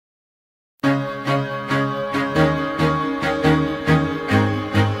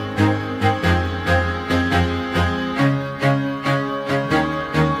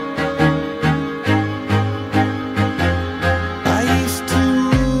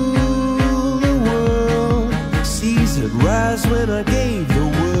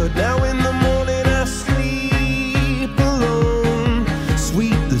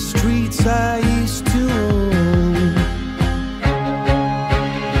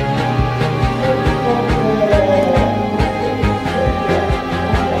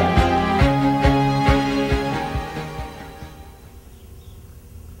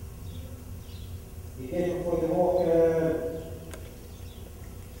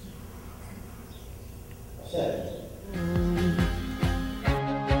7.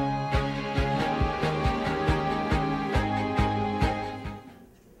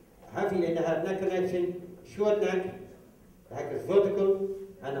 Heavy in the head neck connection, short neck, the head is vertical,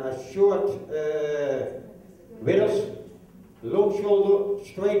 and a short withers, long shoulder,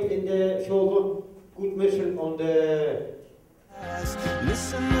 straight in the shoulder, good muscle on the.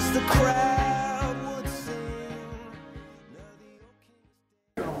 Listen as the crowd would sing.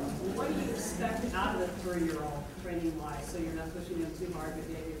 What do you expect out of the 3-year-old training wise, so you're not pushing him too hard, but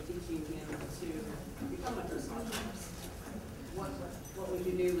yet you're teaching him to become a dressage horse? What would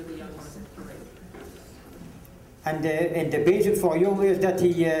you do with the young horse at 3? And the basic for young is that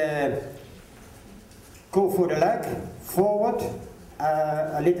he go for the leg forward,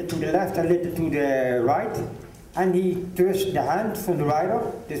 a little to the left, a little to the right, and he twists the hand from the rider.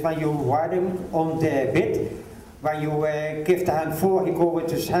 This when you ride him on the bit. When you give the hand forward, he goes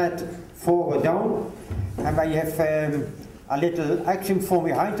with his head forward down, and when you have a little action from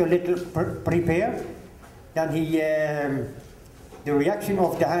behind, a little prepare, then he the reaction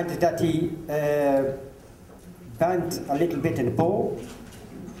of the hand is that he bend a little bit in the pole.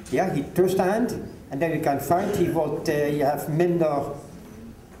 Yeah, he twists the hand, and then you can find you have minder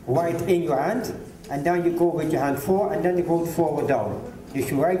weight in your hand, and then you go with your hand forward, and then you go forward down. Dus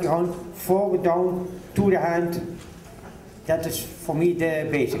you ride your hand forward down to the hand. That is for me the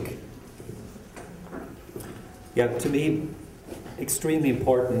basic. Yeah, to me, extremely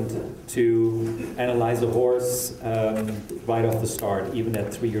important to analyze a horse right off the start, even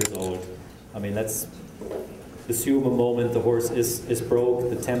at 3 years old. I mean, let's assume a moment the horse is broke,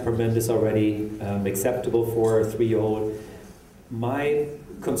 the temperament is already acceptable for a 3-year-old. My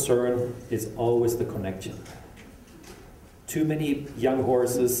concern is always the connection. Too many young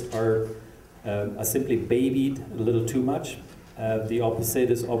horses are simply babied a little too much. The opposite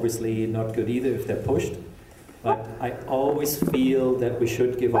is obviously not good either if they're pushed. But I always feel that we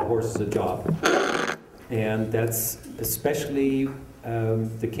should give our horses a job. And that's especially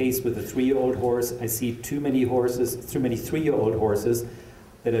the case with a 3-year-old horse. I see too many 3-year-old horses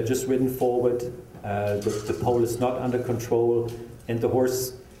that are just ridden forward. The pole is not under control, and the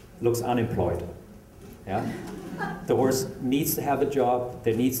horse looks unemployed. Yeah? The horse needs to have a job.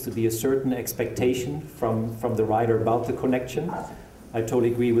 There needs to be a certain expectation from the rider about the connection. I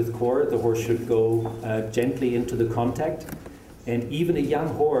totally agree with Cor. The horse should go gently into the contact, and even a young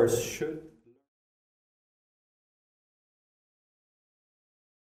horse should.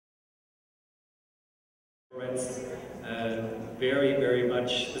 Very, very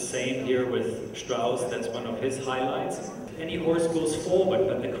much the same here with Strauss. That's one of his highlights. Any horse goes forward,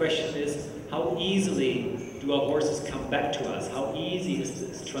 but the question is, how easily do our horses come back to us? How easy is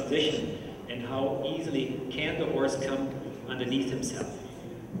this transition? And how easily can the horse come underneath himself?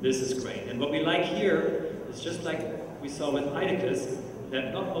 This is great. And what we like here is just like we saw with Idocus,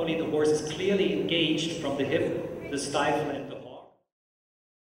 that not only the horse is clearly engaged from the hip, the stifle,